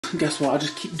And guess what? I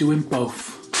just keep doing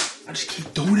both. I just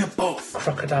keep doing it both.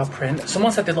 Crocodile print.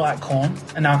 Someone said they look like corn,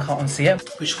 and now I can't unsee it.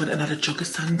 We just went and had a jug of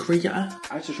sangria.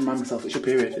 I just remind myself it's your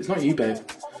period. It's not you, babe.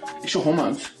 It's your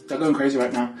hormones. They're going crazy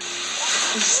right now.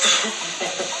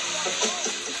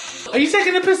 Are you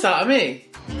taking the piss out of me?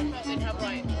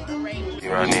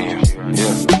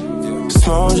 Yeah.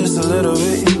 Small just a little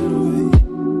bit.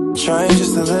 Try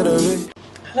just a little bit.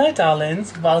 Hello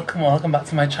darlings, welcome back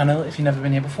to my channel if you've never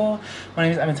been here before. My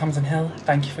name is emmatamsinhill.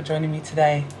 Thank you for joining me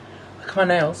today. Look at my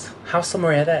nails, how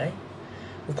summery are they?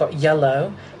 We've got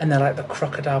yellow and they're like the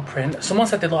crocodile print. Someone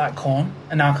said they look like corn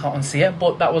and now I can't unsee it,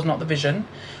 but that was not the vision.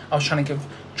 I was trying to give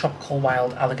tropical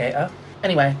wild alligator.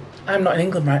 Anyway, I'm not in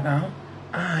England right now.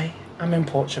 I am in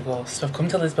Portugal. So I've come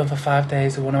to Lisbon for 5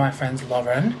 days with one of my friends,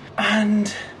 Lauren,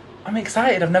 and I'm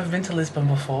excited. I've never been to Lisbon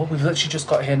before. We've literally just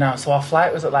got here now. So our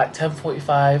flight was at like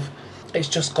 10:45. It's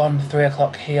just gone 3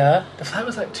 o'clock here. The flight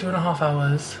was like 2.5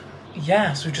 hours.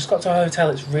 Yeah, so we just got to our hotel.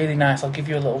 It's really nice. I'll give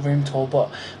you a little room tour. But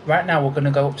right now we're going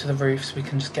to go up to the roof so we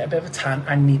can just get a bit of a tan.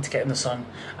 I need to get in the sun.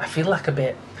 I feel like a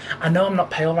bit, I know I'm not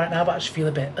pale right now, but I just feel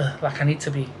a bit like I need to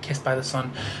be kissed by the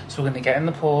sun. So we're going to get in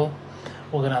the pool.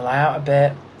 We're going to lie out a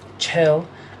bit, chill.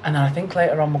 And then I think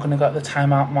later on we're going to go to the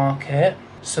timeout market.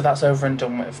 So that's over and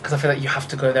done with, because I feel like you have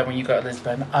to go there when you go to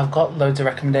Lisbon. I've got loads of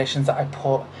recommendations that I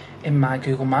put in my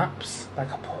Google Maps.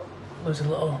 Like I put loads of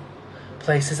little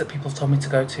places that people have told me to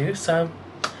go to. So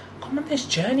come on this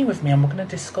journey with me and we're going to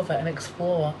discover and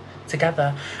explore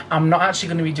together. I'm not actually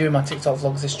going to be doing my TikTok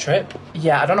vlogs this trip.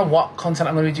 Yeah, I don't know what content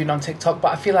I'm going to be doing on TikTok,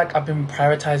 but I feel like I've been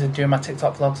prioritising doing my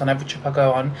TikTok vlogs on every trip I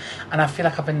go on, and I feel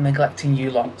like I've been neglecting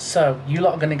you lot. So you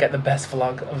lot are going to get the best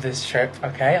vlog of this trip,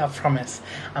 okay? I promise.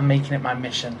 I'm making it my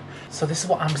mission. So this is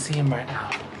what I'm seeing right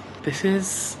now. This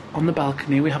is on the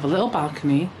balcony. We have a little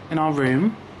balcony in our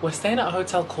room. We're staying at a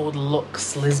hotel called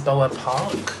Lux Lisboa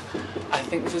Park. I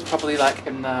think this is probably like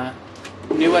in the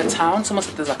newer town. Someone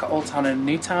said there's like an old town and a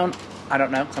new town. I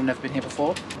don't know because I've never been here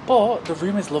before. But the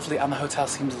room is lovely and the hotel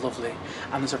seems lovely.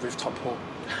 And there's a rooftop pool.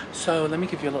 So let me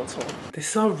give you a little tour. This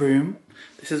is our room.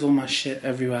 This is all my shit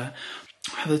everywhere.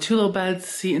 I have the 2 little beds,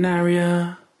 seating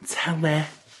area, telly,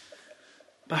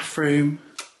 bathroom,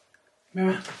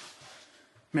 mirror.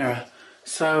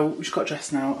 So we just got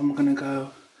dressed now and we're gonna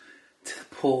go to the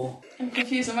pool. I'm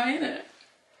confused, am I in it?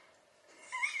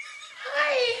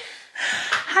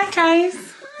 Hi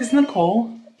guys, it's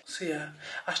Nicole. So yeah,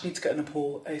 I just need to get in the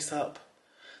pool ASAP.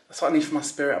 That's what I need for my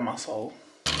spirit and my soul.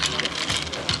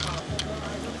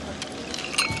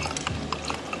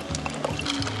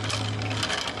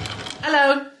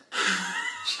 Hello.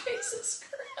 Jesus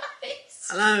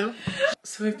Christ. Hello.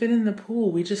 So we've been in the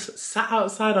pool. We just sat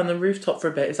outside on the rooftop for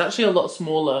a bit. It's actually a lot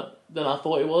smaller than I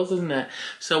thought it was, isn't it?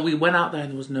 So we went out there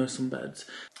and there was no sunbeds.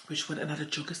 We just went and had a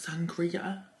jug of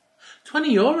sangria.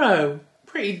 €20.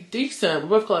 Pretty decent. We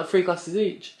both got like 3 glasses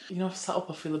each. You know, if I sat up,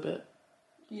 I feel a bit.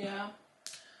 Yeah.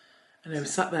 And then we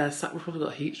sat there, we probably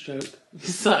got a heat stroke. We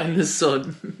sat in the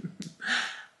sun.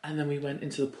 And then we went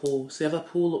into the pool. So you have a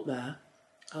pool up there.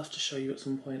 I'll have to show you at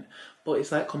some point. But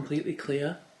it's like completely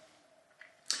clear.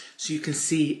 So you can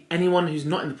see, anyone who's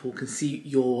not in the pool can see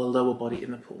your lower body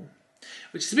in the pool.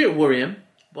 Which is a bit worrying,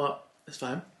 but it's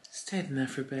fine. Stayed in there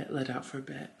for a bit, led out for a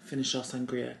bit, finished our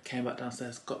sangria, came back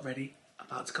downstairs, got ready,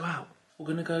 about to go out. We're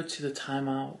gonna go to the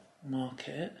timeout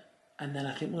market, and then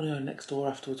I think we're gonna go next door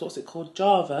afterwards. What's it called?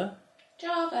 Java?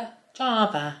 Java.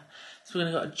 So we're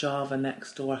gonna go to Java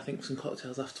next door, I think, for some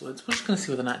cocktails afterwards. We're just gonna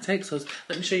see where the night takes us.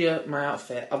 Let me show you my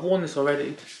outfit. I've worn this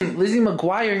already. Lizzie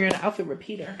McGuire, you're an outfit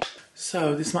repeater.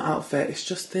 So this is my outfit. It's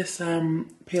just this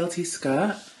PLT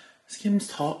skirt, Skims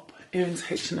top, earrings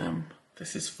H&M.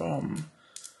 This is from,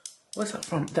 where's that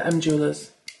from? The M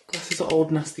Jewelers. Glasses are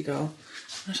old nasty girl.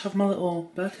 I just have my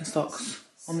little Birkenstocks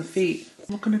on the feet.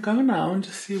 We're gonna go now and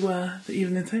just see where the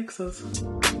evening takes us.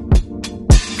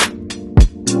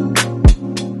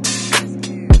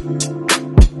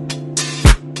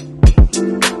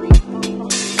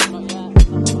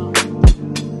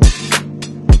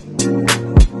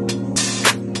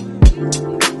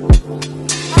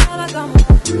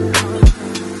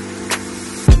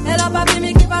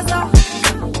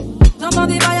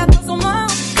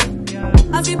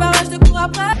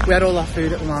 We had all our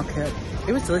food at the market.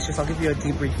 It was delicious. I'll give you a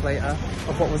debrief later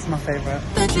of what was my favourite.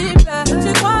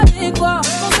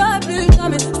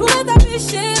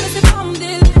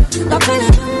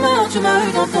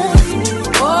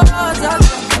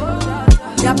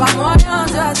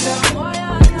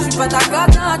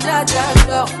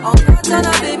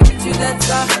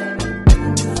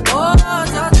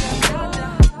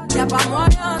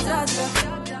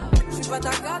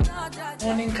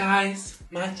 Morning guys.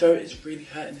 My throat is really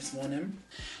hurting this morning.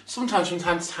 Sometimes, from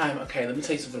time to time, okay, let me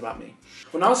tell you something about me.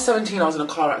 When I was 17, I was in a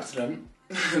car accident.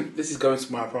 This is going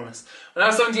somewhere, I promise. When I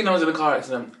was 17, I was in a car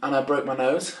accident and I broke my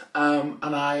nose. And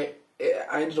I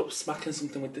ended up smacking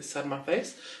something with this side of my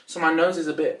face. So my nose is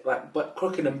a bit like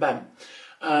crooked and bent.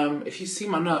 If you see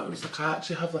my nose, like I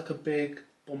actually have like a big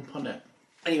bump on it.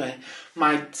 Anyway,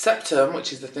 my septum,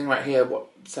 which is the thing right here, what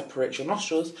separates your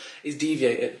nostrils, is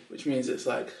deviated, which means it's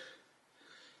like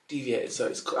deviated, so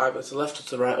it's either to the left or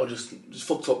to the right, or just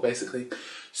fucked up basically.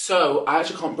 So I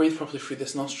actually can't breathe properly through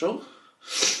this nostril.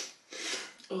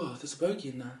 Oh, there's a bogey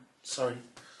in there. Sorry.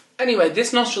 Anyway,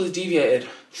 this nostril is deviated.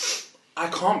 I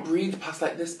can't breathe past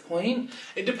like this point.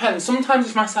 It depends. Sometimes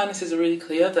if my sinuses are really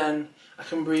clear, then I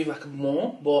can breathe like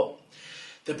more, but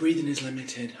the breathing is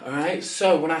limited, alright?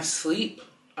 So when I sleep,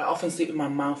 I often sleep with my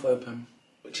mouth open,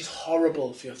 which is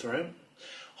horrible for your throat.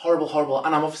 Horrible, horrible.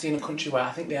 And I'm obviously in a country where I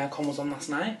think the aircon was on last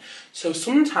night. So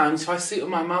sometimes if I sleep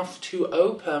with my mouth too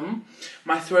open,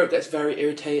 my throat gets very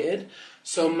irritated.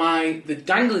 So the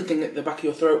dangly thing at the back of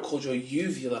your throat called your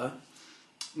uvula,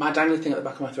 my dangly thing at the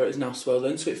back of my throat is now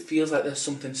swollen. So it feels like there's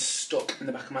something stuck in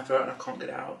the back of my throat and I can't get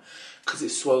it out because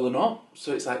it's swollen up.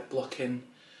 So it's like blocking.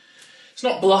 It's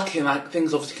not blocking, like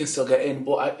things obviously can still get in,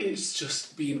 but it's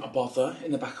just being a bother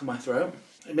in the back of my throat.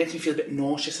 It makes me feel a bit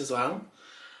nauseous as well.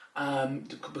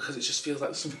 Because it just feels like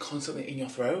there's something constantly in your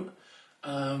throat.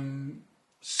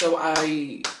 So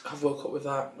I have woke up with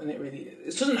that and it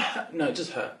doesn't hurt. No, it does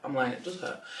hurt. I'm lying, it does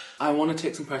hurt. I want to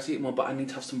take some paracetamol, but I need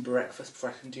to have some breakfast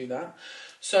before I can do that.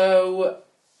 So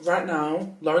right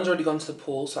now, Lauren's already gone to the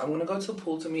pool, so I'm going to go to the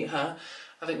pool to meet her.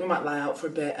 I think we might lie out for a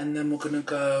bit and then we're going to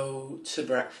go to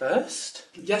breakfast.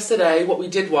 Yesterday, what we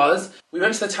did was, we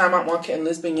went to the Time Out Market in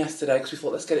Lisbon yesterday because we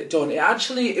thought, let's get it done.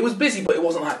 It was busy, but it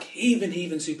wasn't like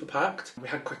heaving super packed. We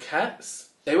had croquettes.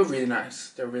 They were really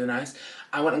nice.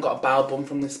 I went and got a bao bun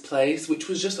from this place, which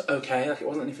was just okay. Like, it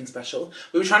wasn't anything special.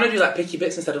 We were trying to do like picky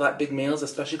bits instead of like big meals,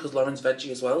 especially because Lauren's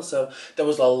veggie as well. So there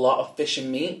was a lot of fish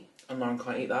and meat and Lauren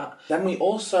can't eat that. Then we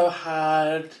also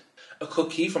had a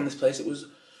cookie from this place.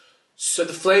 So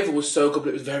the flavour was so good, but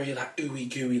it was very like ooey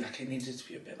gooey, like it needed to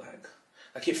be a bit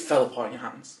like it fell apart in your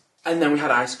hands. And then we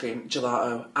had ice cream,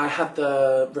 gelato. I had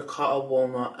the ricotta,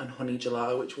 walnut and honey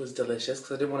gelato, which was delicious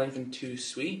because I didn't want anything too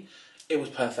sweet. It was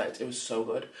perfect, it was so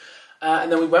good.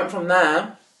 And then we went from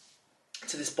there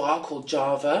to this bar called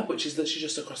Java, which is literally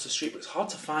just across the street, but it's hard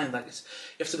to find. Like,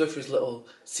 you have to go through this little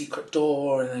secret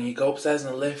door and then you go upstairs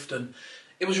in a lift, and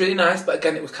it was really nice, but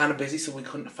again, it was kind of busy, so we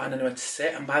couldn't find anywhere to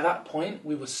sit. And by that point,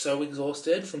 we were so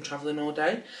exhausted from travelling all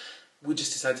day, we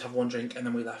just decided to have one drink and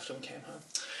then we left and we came home.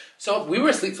 So we were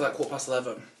asleep till like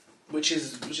 11:15, which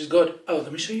is good. Oh,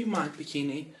 let me show you my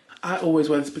bikini. I always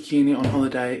wear this bikini on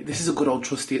holiday. This is a good old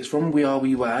trusty. It's from We Are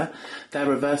We Wear. They're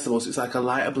reversible, so it's like a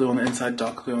lighter blue on the inside,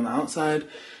 darker blue on the outside.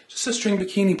 Just a string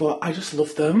bikini, but I just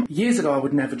love them. Years ago, I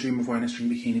would never dream of wearing a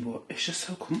string bikini, but it's just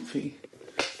so comfy.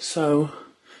 So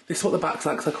this is what the back's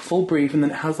like. It's like a full brief, and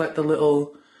then it has like the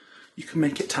little, you can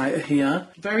make it tighter here.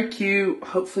 Very cute.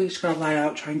 Hopefully just gonna lie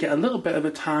out, try and get a little bit of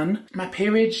a tan. My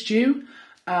period's due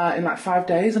in like 5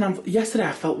 days, and yesterday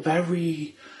I felt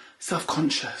very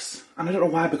self-conscious. And I don't know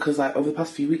why, because like over the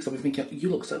past few weeks I've been thinking, you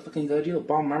look so fucking good, you look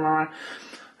bomb,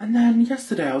 and then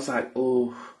yesterday I was like,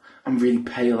 oh, I'm really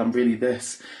pale, I'm really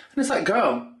this. And it's like,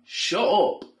 girl, shut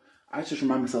up. I just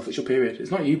remind myself, it's your period.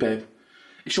 It's not you, babe.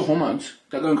 It's your hormones.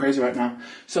 They're going crazy right now.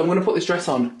 So I'm going to put this dress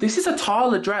on. This is a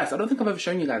Tala dress. I don't think I've ever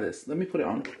shown you guys this. Let me put it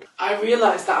on. I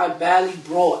realised that I barely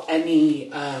brought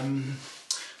any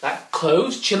like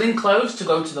clothes, chilling clothes to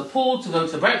go to the pool, to go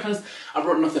to breakfast. I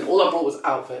brought nothing. All I brought was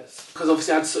outfits. Because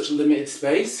obviously I had such limited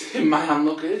space in my hand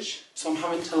luggage. So I'm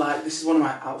having to like, this is one of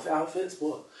my outfits,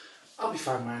 but I'll be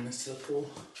fine wearing this to the pool.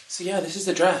 So yeah, this is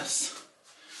the dress.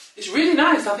 It's really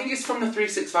nice. I think it's from the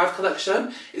 365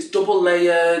 collection. It's double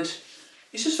layered.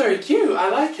 It's just very cute. I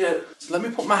like it. So let me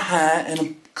put my hair in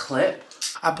a clip.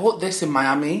 I bought this in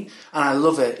Miami and I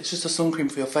love it. It's just a sun cream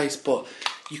for your face, but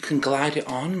you can glide it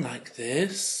on like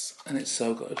this and it's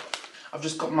so good. I've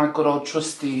just got my good old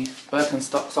trusty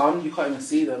Birkenstocks on. You can't even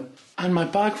see them. And my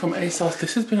bag from ASOS.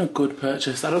 This has been a good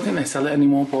purchase. I don't think they sell it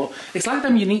anymore, but it's like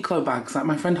them Uniqlo bags. Like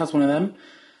my friend has one of them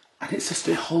and it's just,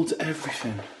 it holds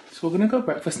everything. So we're gonna go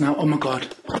breakfast now. Oh my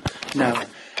God, no.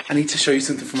 I need to show you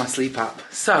something from my sleep app.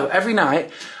 So every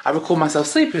night I record myself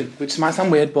sleeping, which might sound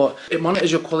weird, but it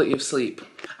monitors your quality of sleep.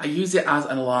 I use it as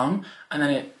an alarm and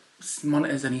then it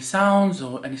monitors any sounds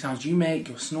or any sounds you make,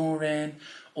 your snoring,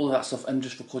 all of that stuff, and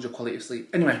just record your quality of sleep.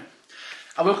 Anyway,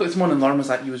 I woke up this morning and Lauren was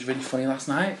like, you was really funny last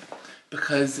night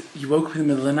because you woke up in the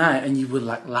middle of the night and you were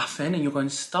like laughing and you're going,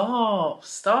 stop.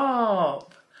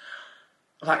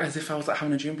 like as if I was like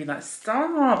having a dream, being like,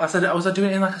 stop. I said, was I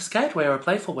doing it in like a scared way or a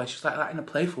playful way? She was like that in a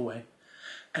playful way.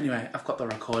 Anyway, I've got the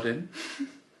recording.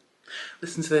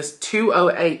 Listen to this,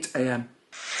 2:08 a.m.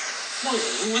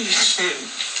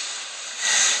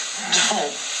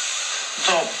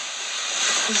 Don't.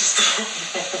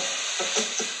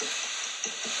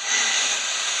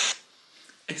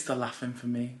 It's the laughing for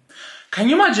me. Can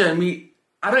you imagine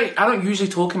I don't usually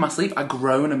talk in my sleep. I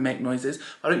groan and make noises.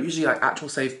 I don't usually like actual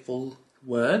say full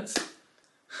words.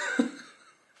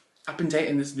 I've been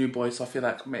dating this new boy, so I feel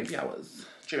like maybe I was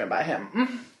dreaming about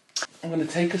him. I'm gonna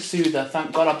take a soother.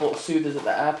 Thank God I bought soothers at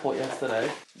the airport yesterday.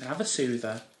 I'm gonna have a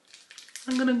soother.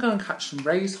 I'm gonna go and catch some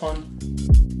rays, hon.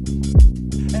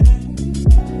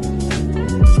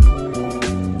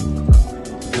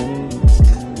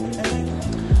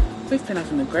 We've been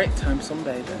having a great time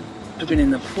sunbathing. We've been in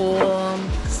the pool,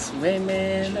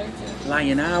 swimming,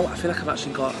 lying out. I feel like I've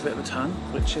actually got a bit of a tan,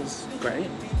 which is great.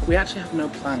 We actually have no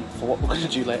plan for what we're going to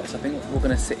do later, so I think we're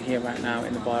going to sit here right now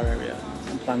in the bar area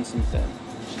and plan something.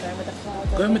 Going with the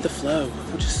flow. Going with the flow.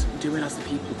 We're just doing as the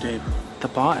people do. The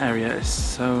bar area is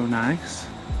so nice.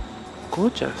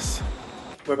 Gorgeous.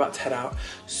 We're about to head out.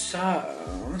 So,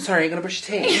 sorry, you're going to brush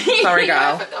your teeth? Sorry,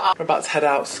 gal. We're about to head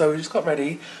out, so we just got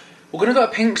ready. We're gonna go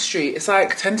to Pink Street. It's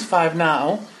like 10 to 5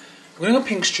 now. We're gonna go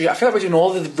Pink Street. I feel like we're doing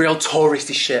all the real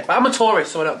touristy shit. But I'm a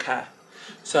tourist, so I don't care.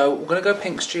 So we're gonna go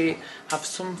Pink Street, have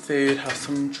some food, have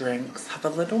some drinks, have a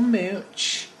little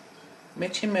mooch.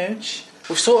 Moochy mooch.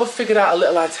 We've sort of figured out a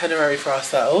little itinerary for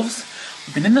ourselves.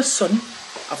 We've been in the sun.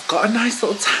 I've got a nice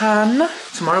little tan.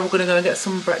 Tomorrow we're gonna go and get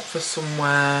some breakfast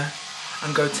somewhere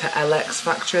and go to LX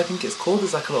Factory, I think it's called.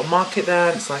 There's like a little market there.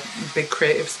 And it's like a big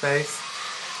creative space.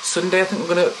 Sunday, I think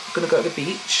we're gonna go to the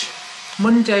beach.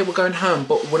 Monday, we're going home,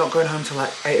 but we're not going home till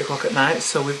like 8 o'clock at night.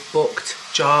 So we've booked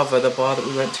Java, the bar that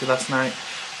we went to last night,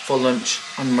 for lunch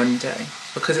on Monday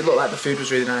because it looked like the food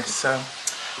was really nice. So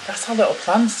that's our little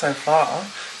plans so far.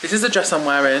 This is the dress I'm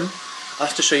wearing. I'll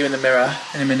have to show you in the mirror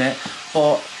in a minute.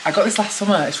 But I got this last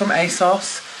summer. It's from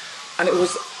ASOS, and it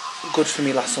was good for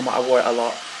me last summer. I wore it a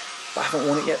lot, but I haven't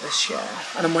worn it yet this year.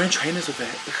 And I'm wearing trainers with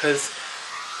it because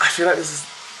I feel like this is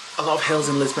a lot of hills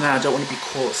in Lisbon and I don't want to be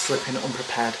caught slipping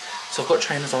unprepared. So I've got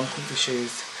trainers on, comfy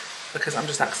shoes, because I'm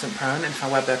just accident prone, and if I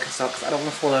wear Birkenstocks, I don't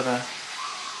want to fall over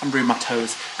and ruin my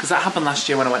toes. Because that happened last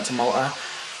year when I went to Malta.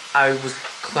 I was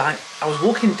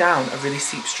walking down a really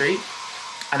steep street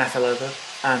and I fell over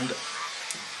and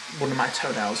one of my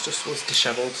toenails just was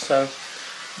dishevelled. So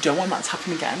don't want that to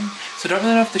happen again. So I don't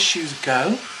really know if the shoes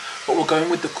go, but we're going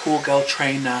with the cool girl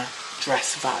trainer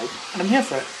dress vibe, and I'm here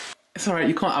for it. It's alright,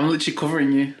 you can't, I'm literally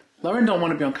covering you. Lauren don't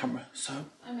want to be on camera, so.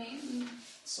 I mean,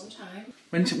 sometime.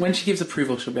 When she gives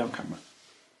approval, she'll be on camera.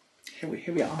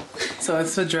 Here we are. So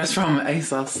it's a dress from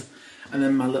ASOS, and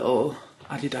then my little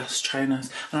Adidas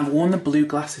trainers. And I've worn the blue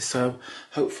glasses, so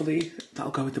hopefully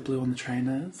that'll go with the blue on the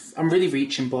trainers. I'm really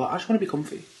reaching, but I just want to be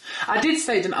comfy. I did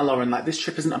say, didn't I, Lauren, like this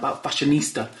trip isn't about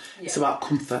fashionista, it's about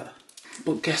comfort.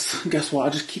 But guess what, I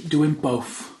just keep doing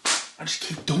both. I just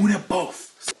keep doing it both.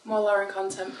 More Lauren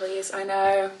content, please. I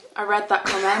know. I read that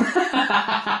comment.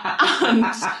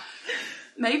 And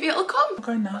maybe it'll come. I'm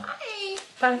going now.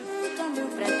 Bye. Bye.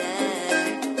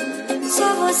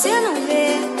 Só você não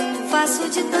vê, faço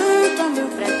de tanto amor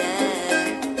pra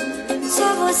dar.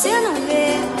 Só você não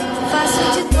vê, faço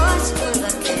de torte quando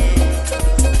até.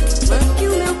 Mano que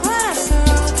o meu coração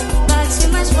bate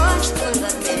mais forte quando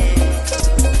até.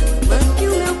 Mano que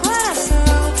o meu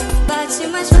coração bate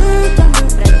mais tanto amor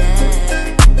pra dar.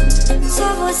 Só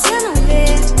você não vê,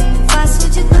 faço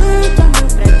de tanto amor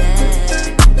pra dar.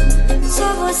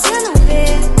 Só você não vê,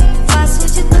 faço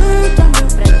de tanto amor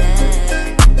pra dar.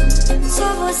 Só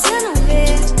você não vê,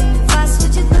 faço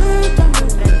de tanto amor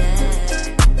pra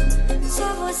dar. Só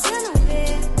você não vê,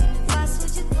 faço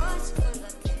de torte quando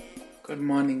até. Good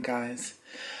morning, guys.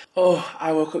 Oh,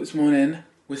 I woke up this morning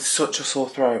with such a sore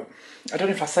throat. I don't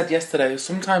know if I said yesterday,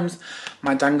 sometimes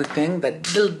my dangly thing,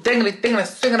 that little dangly thing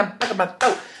that's sitting on the back of my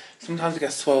throat, sometimes it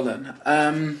gets swollen.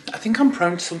 I think I'm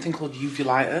prone to something called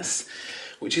uveitis,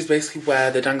 which is basically where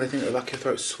the dangly thing at the back of your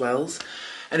throat swells.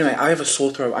 Anyway, I have a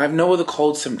sore throat. I have no other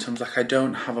cold symptoms, like I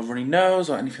don't have a runny nose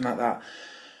or anything like that.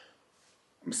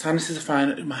 Sinuses are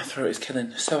fine, my throat is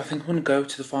killing. So I think I'm going to go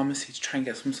to the pharmacy to try and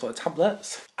get some sort of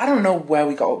tablets. I don't know where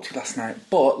we got up to last night,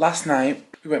 but last night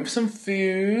we went for some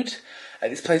food at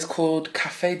this place called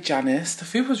Café Janis. The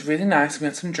food was really nice, we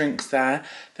had some drinks there.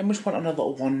 Then we just went on a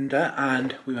little wander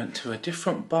and we went to a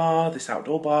different bar, this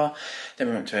outdoor bar. Then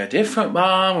we went to a different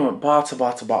bar, we went bar to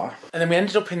bar to bar. And then we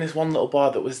ended up in this one little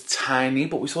bar that was tiny,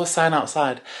 but we saw a sign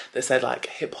outside that said like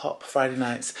hip hop Friday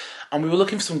nights. And we were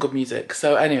looking for some good music.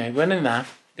 So anyway, we went in there.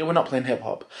 They were not playing hip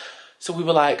hop. So we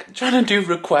were like trying to do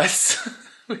requests.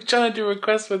 We were trying to do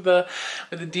requests with the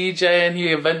DJ, and he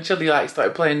eventually like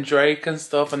started playing Drake and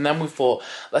stuff. And then we thought,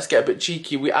 let's get a bit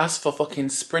cheeky. We asked for fucking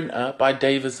Sprinter by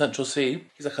Dave and Central C.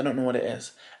 He's like, I don't know what it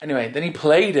is. Anyway, then he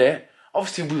played it.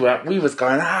 Obviously we was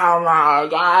going, oh my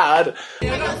God. I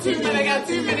got too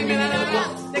many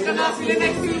men. They cannot see the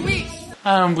next 2 weeks.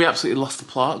 We absolutely lost the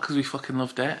plot because we fucking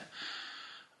loved it.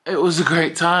 It was a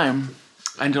great time.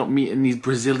 I ended up meeting these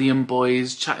Brazilian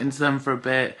boys, chatting to them for a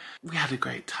bit. We had a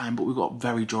great time, but we got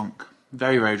very drunk.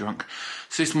 Very, very drunk.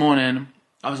 So this morning,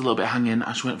 I was a little bit hanging.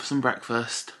 I just went for some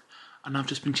breakfast, and I've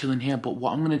just been chilling here. But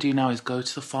what I'm going to do now is go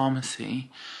to the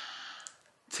pharmacy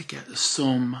to get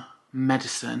some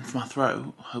medicine for my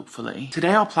throat, hopefully.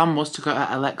 Today our plan was to go to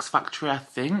LX Factory, I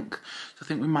think. So I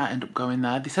think we might end up going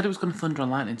there. They said it was going to thunder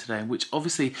and lightning today, which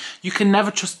obviously you can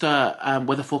never trust the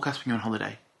weather forecast when you're on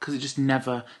holiday. Because it just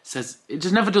never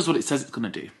does what it says it's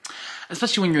going to do.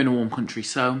 Especially when you're in a warm country.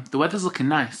 So the weather's looking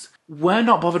nice. We're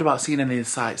not bothered about seeing any of the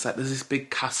sights. Like there's this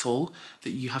big castle that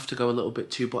you have to go a little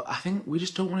bit to. But I think we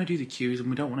just don't want to do the queues, and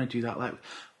we don't want to do that. Like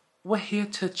we're here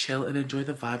to chill and enjoy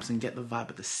the vibes and get the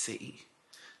vibe of the city.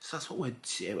 So that's what we're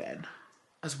doing.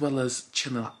 As well as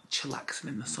chillaxing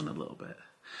in the sun a little bit.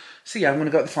 So yeah, I'm going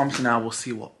to go to the pharmacy now. We'll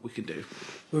see what we can do.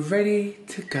 We're ready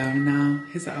to go now.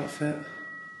 Here's the outfit.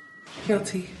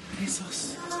 Guilty,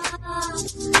 asos.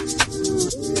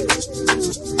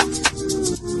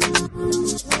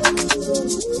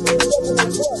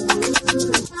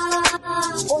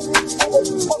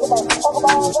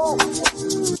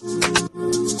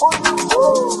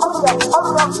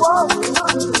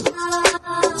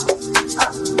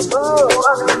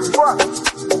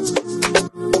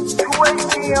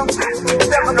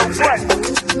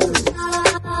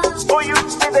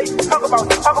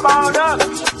 Talk about us.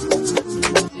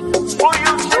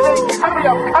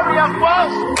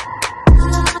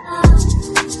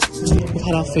 We've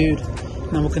had our food.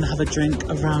 Now we're going to have a drink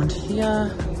around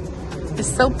here. It's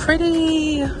so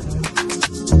pretty.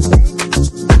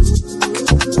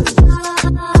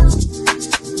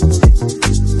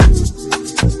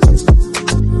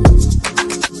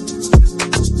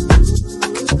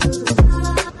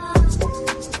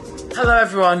 Hello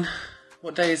everyone.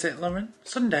 What day is it, Lauren?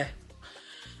 Sunday.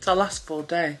 It's our last full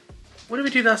day. What did we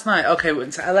do last night? Okay, we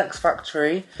went to LX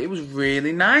Factory. It was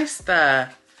really nice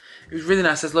there. It was really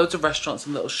nice. There's loads of restaurants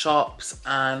and little shops,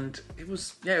 and it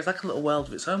was like a little world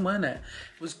of its own, weren't it?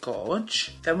 It was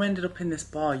gorge. Then we ended up in this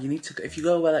bar. You need to go, if you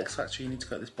go to LX Factory, you need to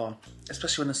go to this bar,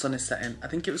 especially when the sun is setting. I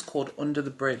think it was called Under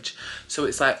the Bridge. So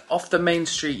it's like off the main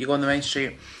street, you go on the main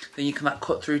street, then you can like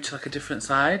cut through to like a different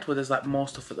side where there's like more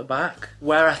stuff at the back,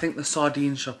 where I think the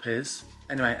sardine shop is.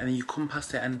 Anyway, and then you come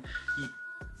past it and you,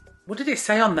 what did it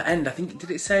say on the end? I think,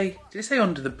 did it say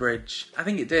Under the Bridge? I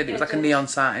think it did. It was like a neon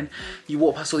sign. You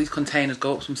walk past all these containers,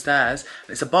 go up some stairs,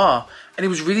 and it's a bar. And it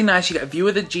was really nice. You get a view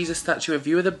of the Jesus statue, a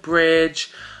view of the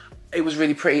bridge. It was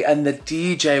really pretty. And the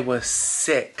DJ was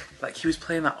sick. Like he was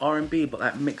playing that R&B, but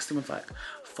like mixed in with like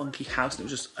funky house. And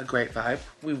it was just a great vibe.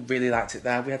 We really liked it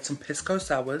there. We had some pisco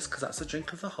sours, because that's the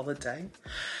drink of the holiday.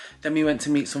 Then we went to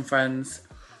meet some friends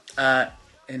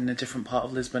in a different part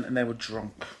of Lisbon, and they were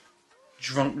drunk.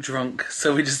 Drunk.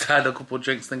 So we just had a couple of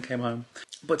drinks, then came home.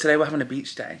 But today we're having a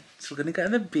beach day. So we're going to go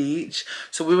to the beach.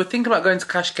 So we were thinking about going to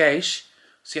Cascais.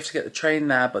 So you have to get the train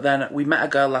there. But then we met a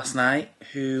girl last night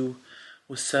who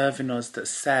was serving us that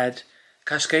said,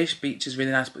 Cascais beach is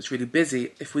really nice, but it's really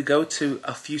busy. If we go to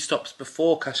a few stops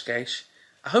before Cascais,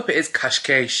 I hope it is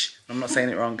Cascais, I'm not saying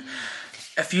it wrong.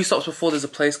 A few stops before, there's a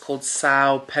place called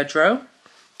São Pedro.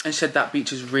 And she said that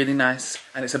beach is really nice,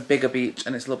 and it's a bigger beach,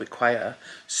 and it's a little bit quieter.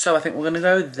 So I think we're going to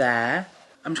go there.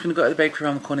 I'm just going to go to the bakery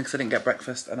around the corner because I didn't get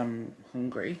breakfast and I'm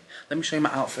hungry. Let me show you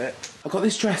my outfit. I got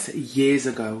this dress years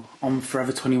ago on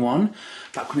Forever 21,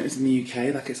 back when it was in the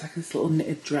UK. Like, it's like this little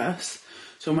knitted dress.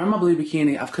 So I'm wearing my blue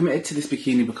bikini. I've committed to this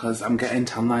bikini because I'm getting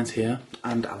tan lines here,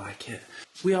 and I like it.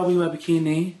 We wear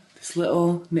bikini. This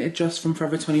little knitted dress from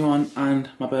Forever 21 and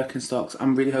my Birkenstocks.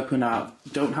 I'm really hoping I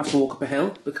don't have to walk up a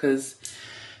hill because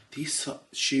these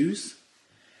shoes,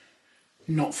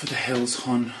 not for the hills,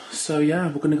 hon. So yeah,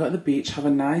 we're gonna go to the beach, have a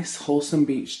nice, wholesome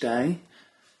beach day,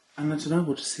 and I don't know,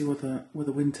 we'll just see where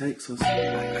the wind takes us.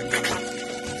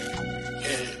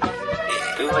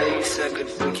 The way you suck it,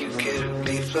 think you get a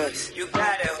B+. You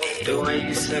got it. The way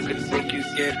you suck it, think you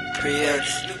get a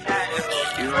Prius. You got it.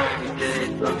 You right with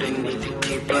that, but they need to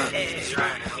keep up.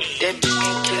 That bitch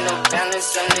can't get no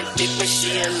balance on the dick, but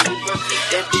she a Libra.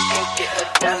 That bitch can't get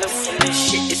 $1 from this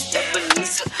shit, it's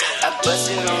Ebenezer. I bust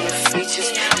it on the features,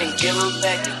 then give her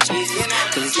back to Jesus.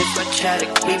 Cause if I try to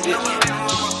keep it,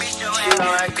 you know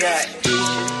I got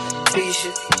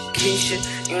Tisha. You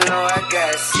know I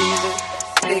got Caesar,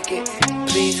 lick it,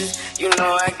 pleases. You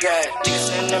know I got this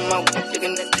in my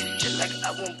looking at this shit like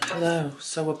I won't. Hello,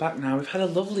 so we're back now. We've had a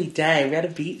lovely day. We had a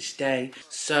beach day.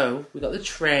 So we got the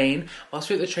train. Whilst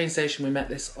we were at the train station, we met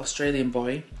this Australian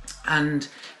boy, and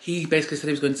he basically said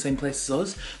he was going to the same place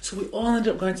as us. So we all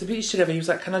ended up going to the beach together. He was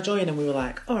like, "Can I join?" And we were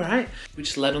like, "All right." We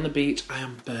just led on the beach. I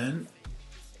am burnt.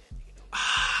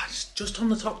 Just on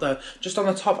the top though, just on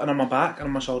the top and on my back and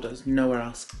on my shoulders, nowhere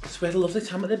else. So we had a lovely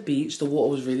time at the beach. The water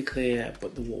was really clear,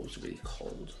 but the water was really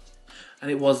cold.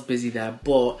 And it was busy there,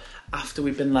 but after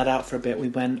we'd been let out for a bit, we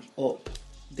went up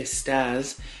this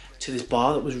stairs to this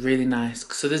bar that was really nice.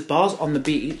 So there's bars on the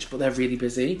beach, but they're really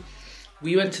busy.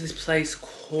 We went to this place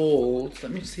called,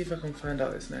 let me see if I can find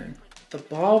out its name. The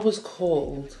bar was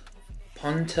called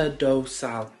Ponta do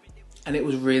Sal, and it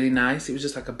was really nice. It was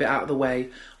just like a bit out of the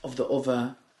way of the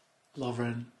other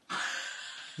Lauren.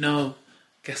 No,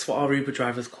 guess what our Uber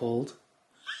driver's called?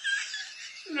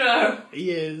 No.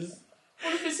 He is.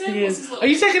 What if it's him? Are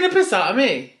you taking the piss out of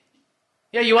me?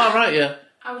 Yeah, you are, right? Yeah.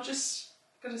 I was just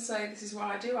gonna say this is what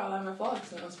I do while I'm a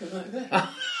vlog, and I was going like this.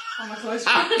 On my close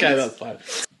friends. Okay, that's fine.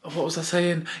 What was I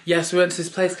saying? Yes, we went to this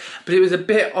place, but it was a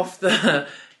bit off the.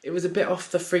 It was a bit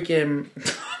off the friggin'.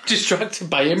 I'm distracted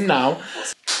by him now.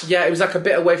 Yeah, it was like a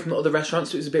bit away from the other restaurants,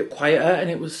 so it was a bit quieter,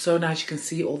 and it was so nice. You can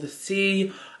see all the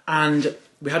sea, and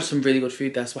we had some really good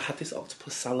food there. So I had this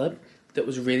octopus salad that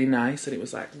was really nice, and it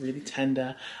was like really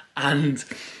tender and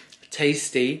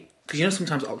tasty. Because you know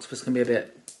sometimes octopus can be a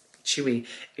bit chewy.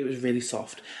 It was really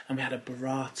soft, and we had a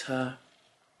burrata,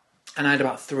 and I had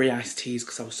about 3 iced teas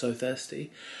because I was so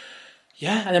thirsty.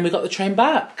 Yeah, and then we got the train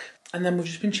back. And then we've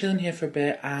just been chilling here for a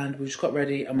bit, and we just got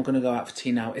ready, and we're going to go out for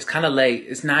tea now. It's kind of late.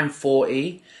 It's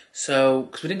 9:40, so,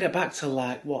 because we didn't get back till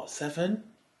like, what, 7?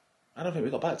 I don't think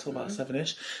we got back till about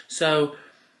 7ish. So,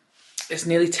 it's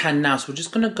nearly 10 now, so we're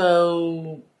just going to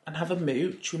go and have a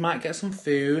mooch. We might get some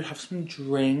food, have some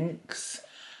drinks,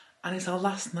 and it's our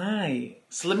last night.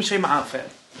 So let me show you my outfit.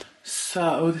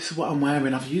 So, this is what I'm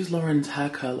wearing. I've used Lauren's hair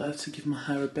curler to give my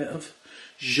hair a bit of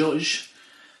zhuzh.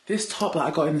 This top that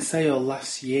I got in the sale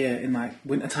last year in like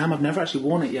winter time, I've never actually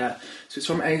worn it yet. So it's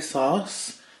from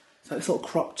ASOS. It's like this little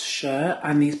cropped shirt,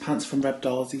 and these pants from Red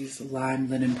Dolls, these lime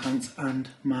linen pants, and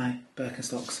my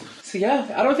Birkenstocks. So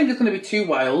yeah, I don't think it's going to be too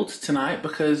wild tonight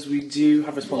because we do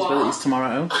have responsibilities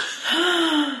tomorrow.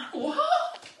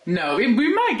 What? No, we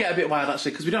might get a bit wild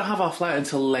actually because we don't have our flight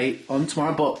until late on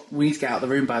tomorrow, but we need to get out of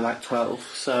the room by like 12.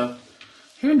 So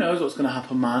who knows what's going to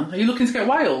happen, man. Are you looking to get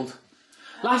wild?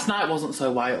 Last night wasn't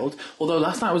so wild, although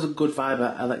last night was a good vibe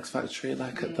at LX Factory,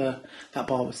 like at that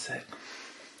bar was sick.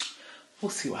 We'll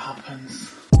see what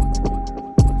happens.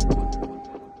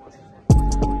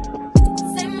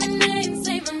 Say my name,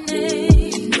 say my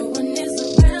name. No one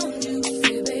is around you.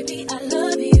 Say, baby, I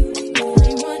love you. You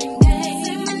ain't running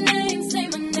game. Say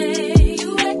my name.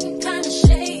 You acting kinda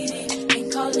shady.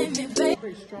 Ain't calling me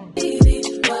baby.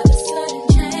 Why the sudden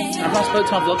change? I've not spoken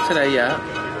to my vlog today yet.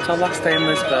 It's our last day in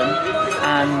Lisbon,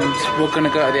 and we're going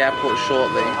to go to the airport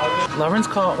shortly. Lauren's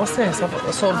got, what's this?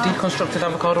 A sort of deconstructed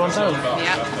avocado on toast.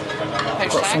 Yeah.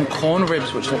 I've got some corn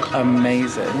ribs which look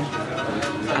amazing.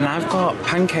 And I've got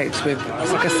pancakes with,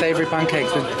 it's like a savoury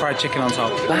pancakes with fried chicken on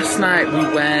top. Last night we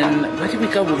went, where did we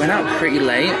go? We went out pretty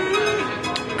late,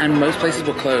 and most places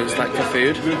were closed, like for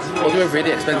food, or they were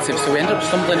really expensive. So we ended up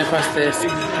stumbling across this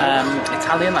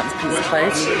Italian, like this pizza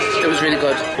place that was really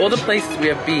good. All the places we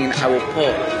have been, I will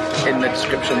put in the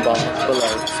description bar below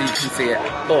so you can see it.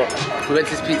 But we went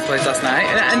to this pizza place last night,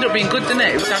 and it ended up being good, didn't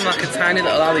it? It was down like a tiny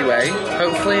little alleyway.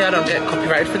 Hopefully I don't get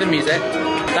copyrighted for the music.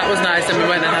 That was nice, and we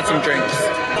went and had some drinks.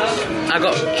 I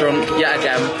got drunk yet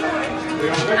again,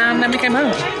 and then we came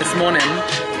home. This morning,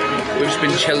 we've just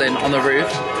been chilling on the roof.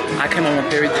 I came on my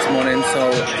period this morning,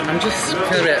 so I'm just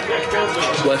feeling a bit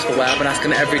worse for wear. I've been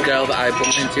asking every girl that I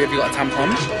bumped into, have you got a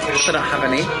tampon? So I don't have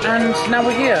any. And now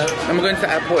we're here, and we're going to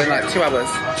the airport in like 2 hours.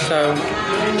 So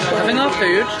we're having our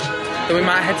food, then we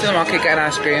might head to the market, get an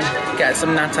ice cream, get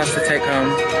some natas to take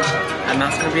home, and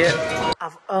that's gonna be it.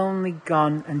 I've only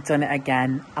gone and done it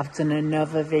again. I've done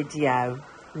another video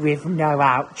with no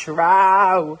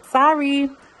outro. Sorry,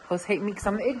 cause hate me because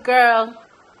I'm the it girl.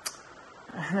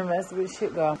 And the rest of it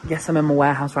shit girl. Yes, I'm in my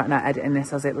warehouse right now editing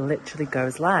this as it literally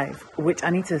goes live, which I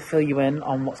need to fill you in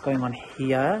on what's going on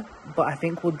here, but I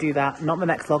think we'll do that, not the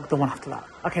next vlog, the one after that.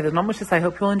 Okay, there's not much to say.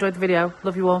 Hope you all enjoyed the video.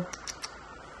 Love you all.